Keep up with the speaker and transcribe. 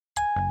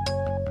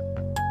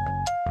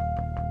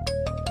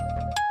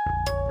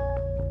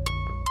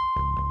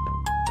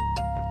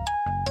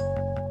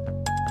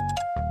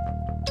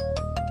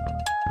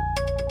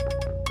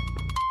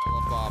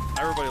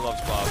Everybody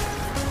loves Bob.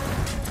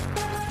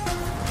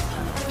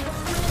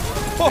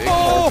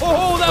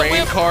 Oh, that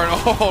whip card.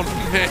 Oh,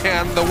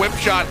 man. The whip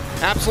shot.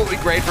 Absolutely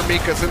great for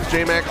Mika since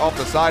J-Mac off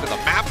the side of the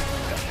map.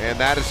 And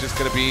that is just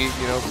going to be,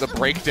 you know, the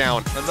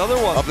breakdown Another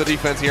one of the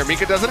defense here.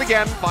 Mika does it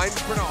again. Finds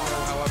Bernardo,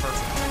 however.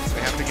 They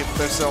have to get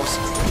themselves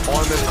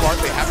on this cart.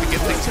 They have to get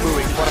things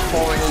moving. But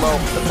falling low.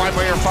 The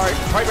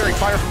primary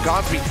fire from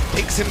GodsB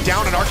takes him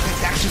down, and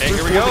Architect actually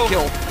through for the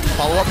kill.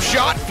 Follow-up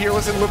shot.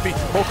 Fearless and Loopy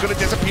both going to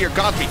disappear.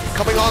 GodsB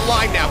coming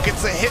online now.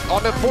 Gets a hit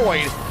on the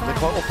void. The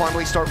club will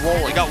finally start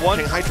rolling. You got one.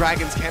 Shanghai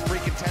Dragons can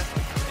recontest.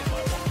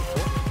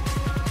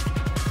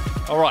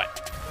 All right.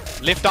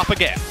 Lift up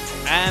again.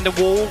 And a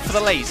wall for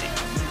the lazy.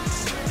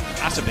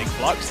 That's a big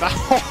flux.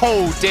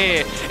 Oh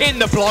dear. In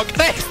the block.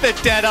 There's the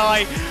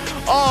Deadeye.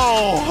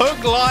 Oh,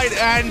 hook, line,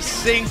 and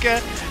sinker.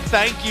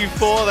 Thank you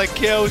for the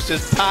kills.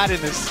 Just padding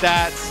the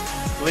stats.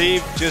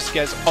 Leave just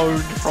gets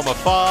owned from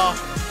afar.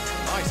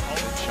 Nice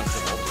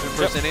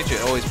percentage,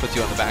 it always puts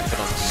you on the back foot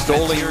on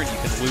stalling here, and you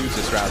can lose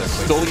this rather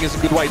quickly. Stalling is a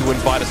good way to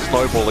invite a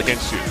snowball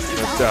against you.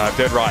 That's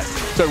dead right.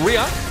 So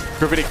Rhea,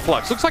 Gravitic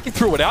Flux. Looks like he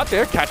threw it out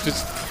there.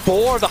 Catches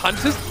 4 of the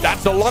Hunters.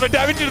 That's a lot of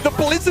damage into the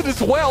Blizzard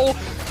as well.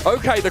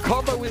 Okay, the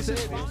combo is in.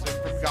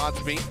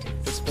 GodsB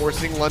is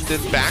forcing London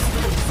back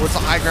towards the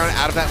high ground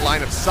out of that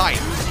line of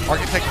sight.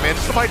 Architect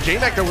manages to find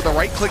J-Mac though with the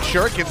right-click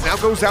shurikens. Now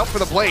goes out for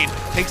the blade.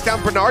 Takes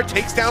down Bernard,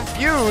 takes down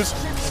Fuse.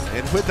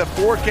 And with the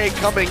 4K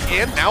coming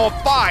in, now a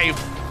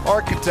 5.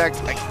 Architect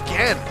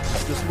again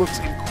just looks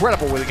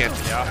incredible with again.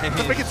 Yeah,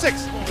 Let's make it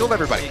 6. Killed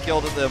everybody. He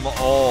killed them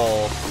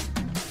all.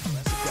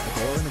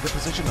 Dora in a good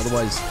position,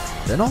 otherwise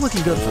they're not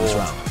looking good for this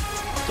round.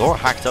 Dora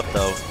hacked up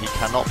though. He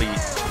cannot be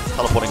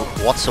teleporting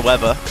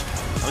whatsoever.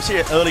 We see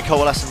an early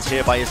coalescence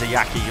here by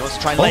Izayaki. He wants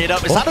to try and lay it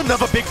up. Is that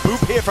another big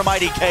boop here from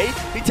IDK?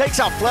 He takes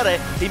out Fleder.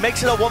 He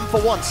makes it a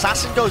 1-for-1.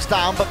 Sasson goes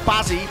down, but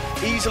Bazzi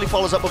easily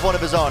follows up with one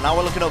of his own. Now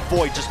we're looking at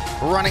Void just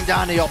running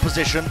down the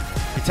opposition.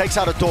 He takes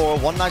out Adora.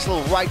 One nice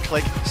little right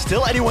click.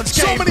 Still anyone's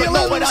game, but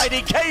not when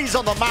IDK's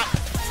on the map.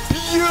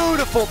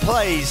 Beautiful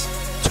plays.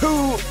 2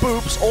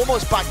 boops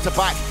almost back to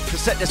back to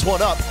set this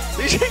one up.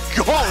 These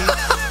gone.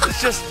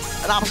 It's just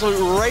an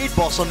absolute raid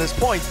boss on this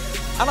point.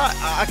 And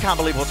I can't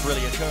believe what's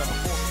really occurred.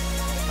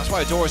 That's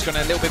why Adora's got a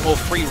little bit more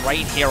free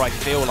reign here, I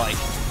feel like.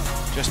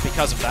 Just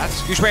because of that.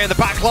 Guxue in the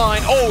back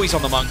line, always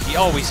on the monkey,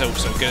 always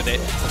also good at it.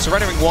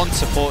 Surrendering 1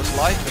 supports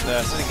life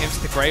and sending him to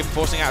the grave,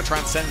 forcing out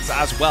Transcendence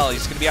as well.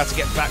 He's going to be able to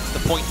get back to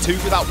the point 2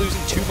 without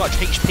losing too much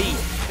HP.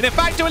 And in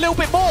fact, do a little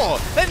bit more.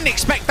 They didn't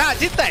expect that,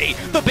 did they?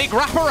 The big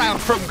wraparound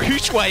from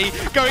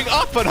Guxue going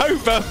up and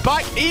over,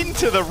 back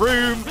into the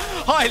room.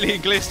 Hylia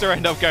and Glister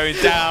end up going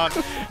down.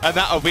 And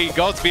that'll be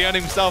GodsB on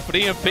himself an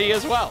EMP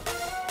as well.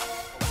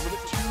 A little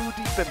bit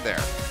too deep in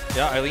there.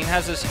 Yeah, Eileen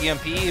has this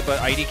EMP, but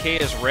IDK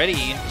is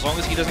ready as long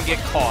as he doesn't get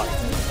caught.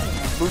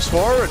 Moves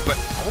forward, but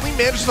only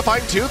manages to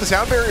find 2. The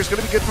sound barrier is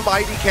going to be good from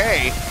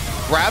IDK.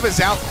 Grab is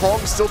out.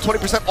 Krong's still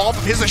 20% off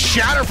of his. A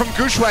shatter from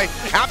Guxue.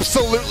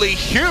 Absolutely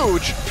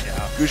huge.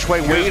 Yeah.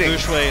 Guxue waiting.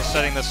 Guxue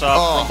setting this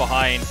up from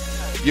behind.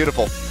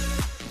 Beautiful.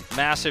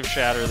 Massive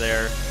shatter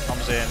there.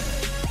 Comes in.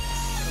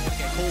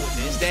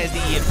 There's the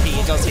EMP.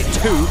 He does hit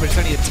 2, but it's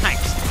only the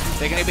tanks.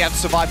 They're going to be able to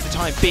survive for the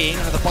time being.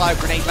 Another bio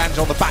grenade lands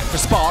on the back for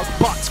Spark,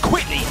 but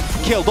quickly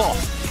killed off.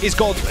 Is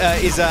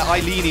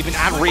Eileen even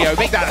and Rio.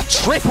 Make that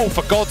a triple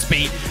for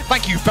GodsB.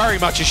 Thank you very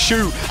much,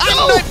 Ashu.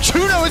 And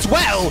Neptuno as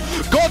well.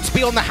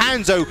 GodsB on the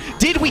Hangzhou.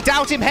 Did we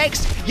doubt him,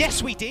 Hex?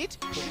 Yes, we did.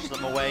 Pushes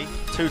them away.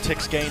 2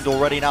 ticks gained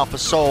already now for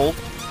Seoul.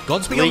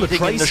 GodsB on the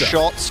Leading in the Tracer.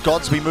 shots.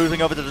 GodsB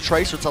moving over to the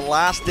Tracer. It's a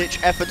last-ditch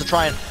effort to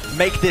try and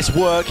make this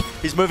work.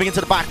 He's moving into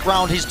the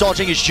background. He's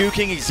dodging, he's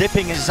juking, he's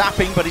zipping, he's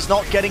zapping, but he's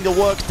not getting the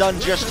work done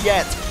just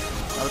yet.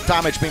 Now the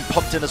damage being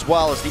pumped in as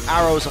well as the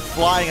arrows are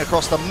flying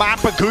across the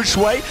map. But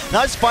Guxue,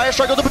 nice fire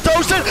strike on the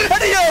Bedosen,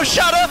 and the Earth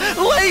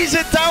Shatter lays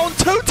it down.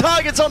 2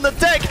 targets on the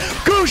deck.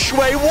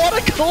 Guxue, what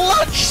a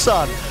clutch,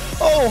 son.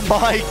 Oh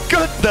my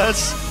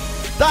goodness.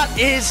 That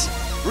is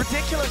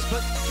ridiculous,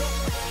 but